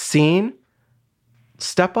scene,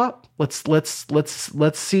 step up. Let's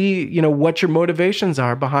see, what your motivations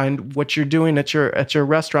are behind what you're doing at your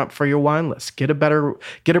restaurant for your wine list. Get a better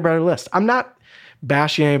list. I'm not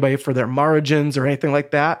bashing anybody for their margins or anything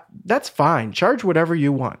like that. That's fine. Charge whatever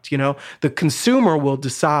you want. The consumer will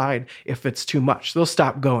decide if it's too much. They'll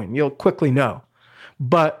stop going. You'll quickly know.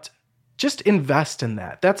 But just invest in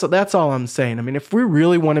that. That's all I'm saying. I mean, if we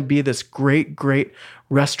really want to be this great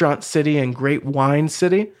restaurant city and great wine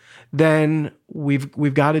city, then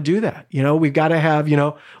we've got to do that. We've got to have,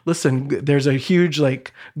 listen, there's a huge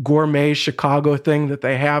like gourmet Chicago thing that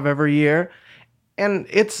they have every year. And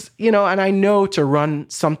it's, and I know to run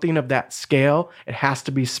something of that scale, it has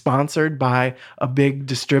to be sponsored by a big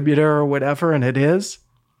distributor or whatever. And it is.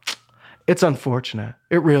 It's unfortunate.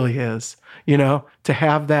 It really is, to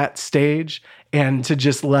have that stage and to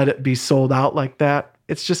just let it be sold out like that.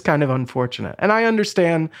 It's just kind of unfortunate. And I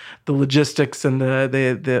understand the logistics and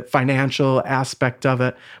the financial aspect of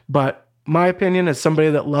it. But my opinion, as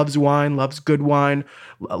somebody that loves wine, loves good wine,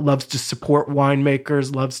 loves to support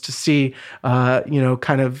winemakers, loves to see,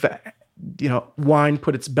 wine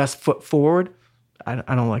put its best foot forward, I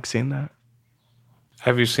don't like seeing that.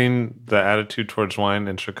 Have you seen the attitude towards wine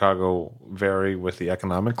in Chicago vary with the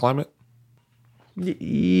economic climate?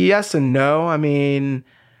 Yes and no. I mean,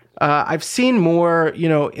 I've seen more,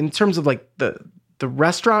 in terms of like the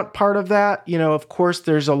restaurant part of that, of course,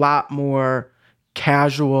 there's a lot more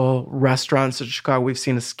casual restaurants in Chicago. We've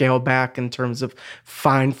seen a scale back in terms of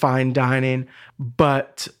fine dining.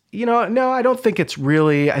 But, no, I don't think it's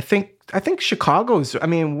really, I think Chicago's,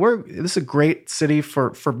 this is a great city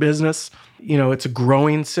for business. It's a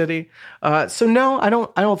growing city. So no, I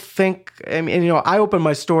don't think, I opened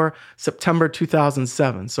my store September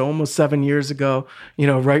 2007. So almost 7 years ago,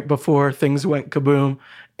 right before things went kaboom.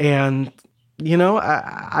 And,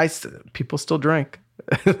 people still drink.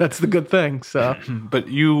 That's the good thing. So, but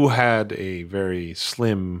you had a very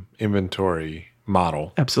slim inventory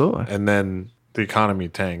model. Absolutely. And then the economy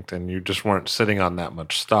tanked and you just weren't sitting on that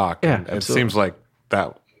much stock. Yeah, and it absolutely. seems like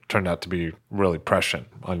that turned out to be really prescient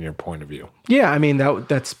on your point of view. Yeah,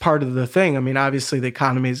 that's part of the thing. Obviously the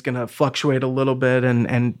economy is going to fluctuate a little bit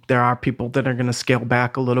and there are people that are going to scale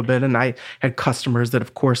back a little bit. And I had customers that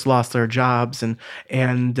of course lost their jobs and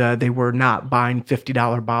they were not buying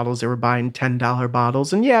 $50 bottles. They were buying $10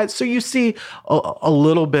 bottles. And yeah, so you see a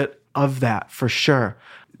little bit of that for sure.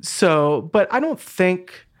 So, but I don't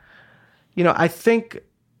think, I think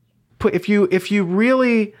if you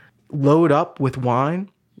really load up with wine,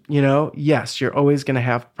 yes, you're always going to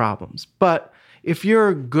have problems. But if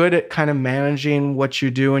you're good at kind of managing what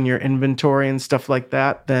you do in your inventory and stuff like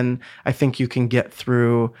that, then I think you can get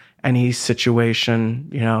through any situation,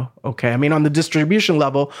 okay. On the distribution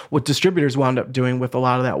level, what distributors wound up doing with a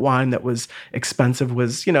lot of that wine that was expensive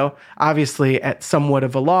was, obviously at somewhat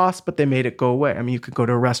of a loss, but they made it go away. You could go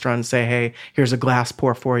to a restaurant and say, hey, here's a glass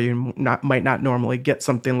pour for you. Might not normally get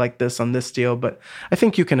something like this on this deal, but I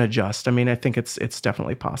think you can adjust. I think it's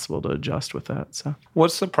definitely possible to adjust with that. So,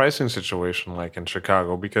 what's the pricing situation like in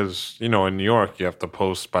Chicago? Because, in New York, you have to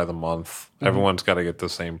post by the month. Mm-hmm. Everyone's got to get the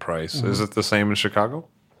same price. Mm-hmm. Is it the same in Chicago?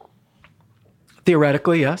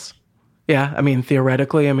 Theoretically, yes. Yeah,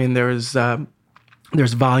 theoretically, there's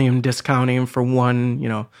volume discounting for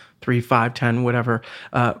one, 3, 5, 10, whatever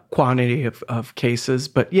quantity of cases.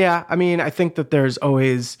 But yeah, I think that there's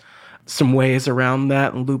always some ways around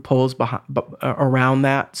that and loopholes around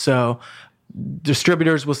that. So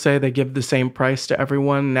distributors will say they give the same price to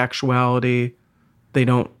everyone. In actuality, they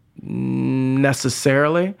don't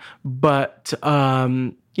necessarily. But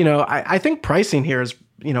I think pricing here is,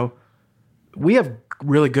 we have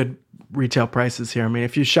really good retail prices here.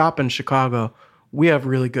 If you shop in Chicago, we have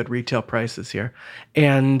really good retail prices here.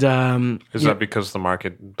 And is that because the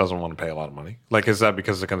market doesn't want to pay a lot of money? Like, is that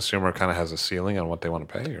because the consumer kind of has a ceiling on what they want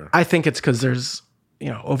to pay? Or? I think it's because there's,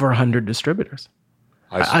 over 100 distributors.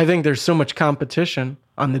 I think there's so much competition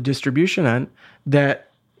on the distribution end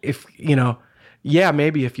that if,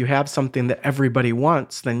 maybe if you have something that everybody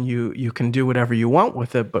wants, then you can do whatever you want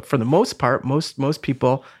with it. But for the most part, most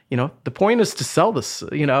people, the point is to sell this.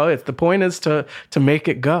 If the point is to make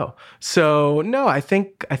it go. So no, I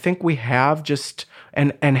think we have just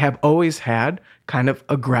and have always had kind of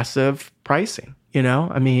aggressive pricing.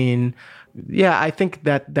 Yeah, I think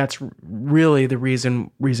that's really the reason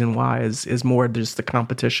why is more just the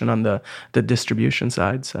competition on the distribution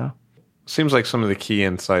side. So seems like some of the key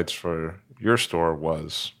insights for your store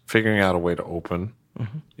was figuring out a way to open,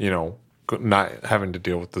 mm-hmm. Not having to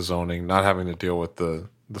deal with the zoning, not having to deal with the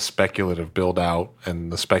speculative build out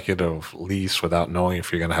and the speculative lease without knowing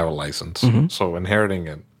if you're going to have a license. Mm-hmm. So inheriting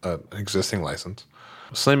an existing license,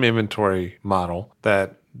 slim inventory model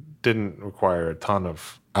that didn't require a ton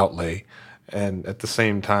of outlay, and at the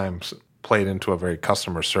same time played into a very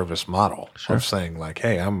customer service model. Sure. Of saying like,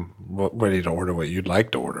 hey, I'm ready to order what you'd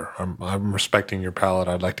like to order. I'm respecting your palate.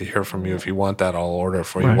 I'd like to hear from you. If you want that, I'll order it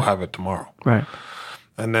for you. Right. We'll have it tomorrow. Right.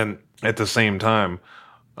 And then at the same time,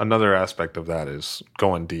 another aspect of that is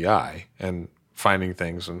going DI and finding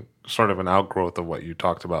things. And sort of an outgrowth of what you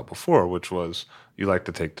talked about before, which was you like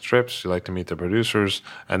to take the trips, you like to meet the producers,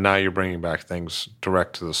 and now you're bringing back things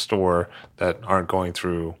direct to the store that aren't going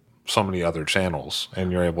through so many other channels,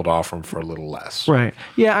 and you're able to offer them for a little less. Right.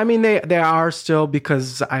 Yeah. I mean, they are still,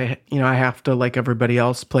 because I have to, like everybody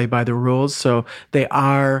else, play by the rules. So they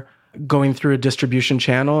are going through a distribution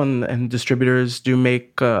channel, and distributors do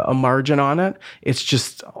make a margin on it. It's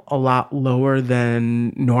just a lot lower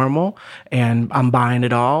than normal, and I'm buying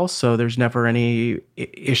it all, so there's never any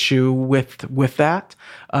issue with that.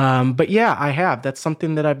 But yeah, I have. That's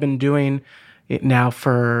something that I've been doing it now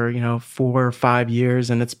for 4 or 5 years,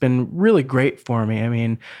 and it's been really great for me. I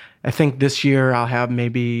mean, I think this year I'll have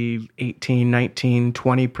maybe 18, 19,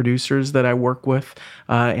 20 producers that I work with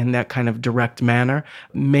in that kind of direct manner,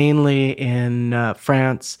 mainly in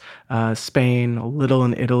France, Spain, a little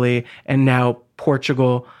in Italy, and now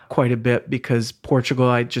Portugal quite a bit, because Portugal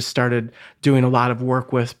I just started doing a lot of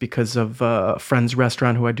work with because of a friend's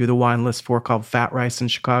restaurant who I do the wine list for, called Fat Rice in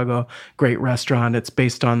Chicago. Great restaurant. It's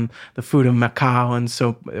based on the food of Macau, and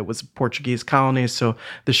so it was a Portuguese colony. So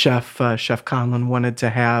the chef Conlon wanted to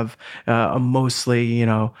have a mostly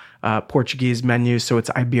Portuguese menu. So it's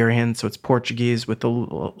Iberian, so it's Portuguese with a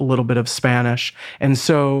little bit of Spanish. And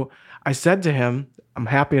so I said to him, I'm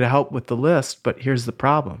happy to help with the list, but here's the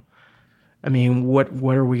problem. I mean, what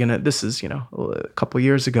are we going to, this is, a couple of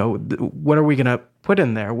years ago, what are we going to put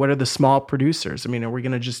in there? What are the small producers? I mean, are we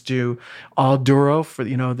going to just do all Duro for,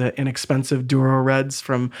 the inexpensive Duro reds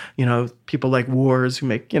from, people like Wars who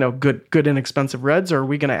make, good inexpensive reds? Or are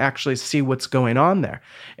we going to actually see what's going on there?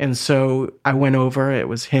 And so I went over, it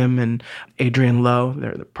was him and Adrian Lowe,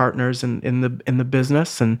 they're the partners in the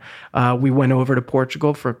business. And we went over to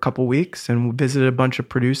Portugal for a couple weeks and visited a bunch of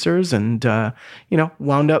producers and,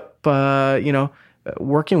 wound up,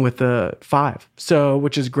 working with the 5, so,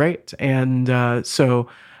 which is great. And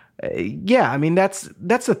yeah, I mean, that's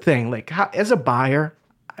the thing. Like, as a buyer,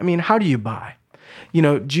 I mean, how do you buy?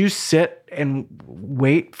 Do you sit and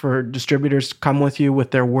wait for distributors to come with you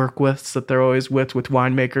with their work lists that they're always with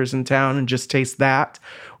winemakers in town, and just taste that?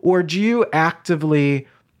 Or do you actively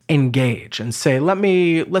engage and say,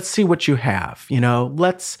 let's see what you have,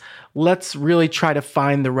 let's really try to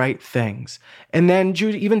find the right things. And then you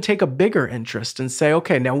even take a bigger interest and say,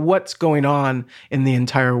 okay, now what's going on in the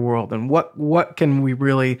entire world, and what can we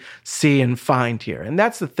really see and find here? And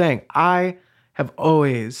that's the thing. I have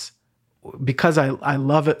always, because I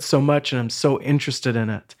love it so much and I'm so interested in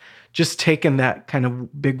it, just taken that kind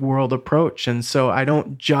of big world approach. And so I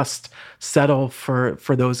don't just settle for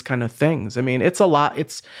those kind of things. I mean, it's a lot.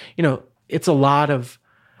 It's a lot of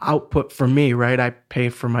output for me, right? I pay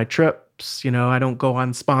for my trips. I don't go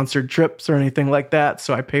on sponsored trips or anything like that.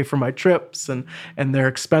 So I pay for my trips, and they're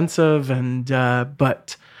expensive. And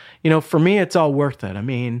but for me, it's all worth it. I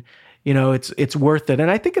mean, it's worth it. And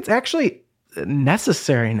I think it's actually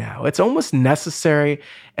necessary now. It's almost necessary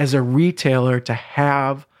as a retailer to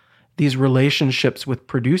have these relationships with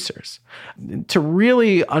producers, to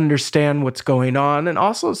really understand what's going on, and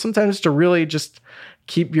also sometimes to really just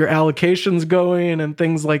keep your allocations going and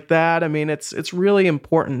things like that. I mean, it's really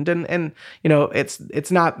important, and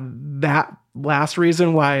it's not that last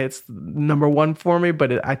reason why it's number one for me,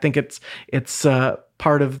 but I think it's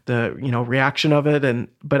part of the reaction of it.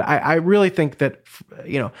 But I really think that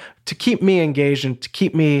to keep me engaged and to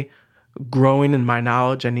keep me growing in my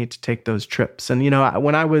knowledge, I need to take those trips. And,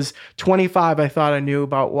 when I was 25, I thought I knew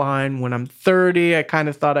about wine. When I'm 30, I kind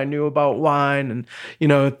of thought I knew about wine. And,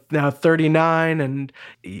 now 39, and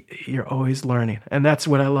you're always learning. And that's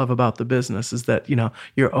what I love about the business, is that,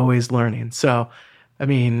 you're always learning. So, I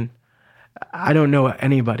mean, I don't know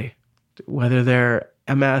anybody, whether they're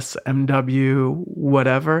MS, MW,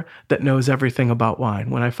 whatever, that knows everything about wine.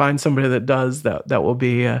 When I find somebody that does, that will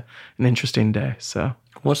be an interesting day. So,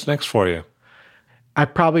 what's next for you? I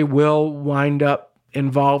probably will wind up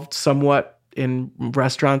involved somewhat in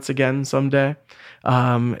restaurants again someday.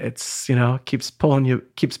 It's keeps pulling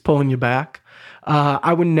you back.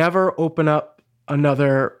 I would never open up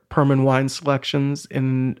another Perman Wine Selections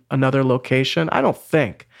in another location. I don't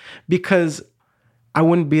think, because I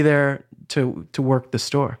wouldn't be there to work the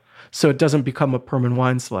store. So it doesn't become a Perman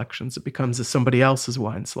Wine Selections. It becomes somebody else's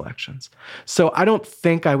wine selections. So I don't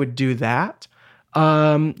think I would do that.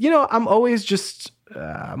 I'm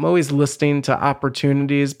always listening to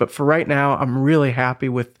opportunities, but for right now, I'm really happy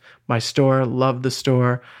with my store, love the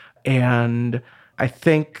store. And I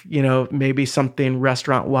think, maybe something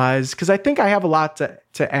restaurant wise, because I think I have a lot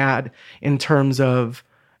to add in terms of,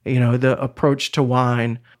 the approach to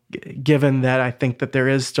wine. given that I think that there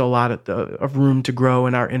is still a lot of room to grow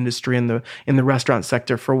in our industry in the restaurant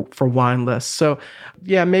sector for wine lists. So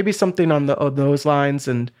yeah, maybe something on those lines,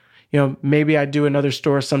 and maybe I do another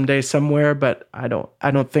store someday somewhere, but I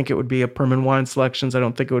don't think it would be a Perman Wine Selections. I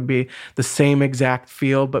don't think it would be the same exact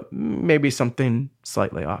feel, but maybe something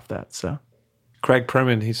slightly off that. So Craig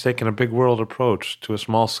Perman, he's taken a big world approach to a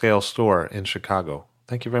small scale store in Chicago.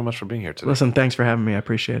 Thank you very much for being here today. Listen, thanks for having me. I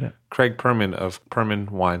appreciate it. Craig Perman of Perman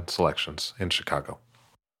Wine Selections in Chicago.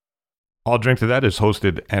 All Drink to That is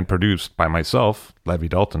hosted and produced by myself, Levi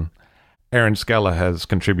Dalton. Aaron Scala has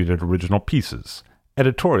contributed original pieces.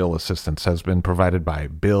 Editorial assistance has been provided by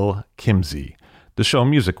Bill Kimsey. The show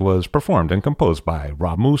music was performed and composed by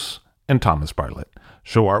Rob Moose and Thomas Bartlett.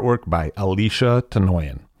 Show artwork by Alicia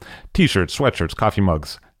Tenoyan. T-shirts, sweatshirts, coffee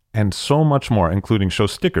mugs, and so much more, including show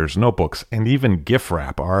stickers, notebooks, and even gift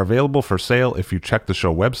wrap, are available for sale if you check the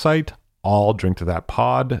show website,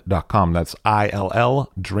 alldrinktothatpod.com. That's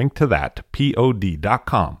ILL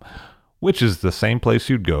drinktothatpod.com, which is the same place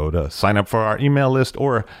you'd go to sign up for our email list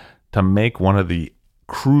or to make one of the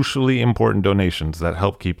crucially important donations that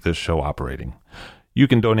help keep this show operating. You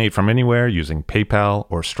can donate from anywhere using PayPal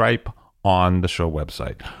or Stripe on the show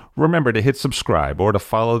website. Remember to hit subscribe or to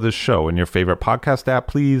follow this show in your favorite podcast app,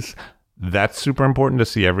 please. That's super important to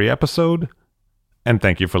see every episode. And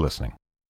thank you for listening.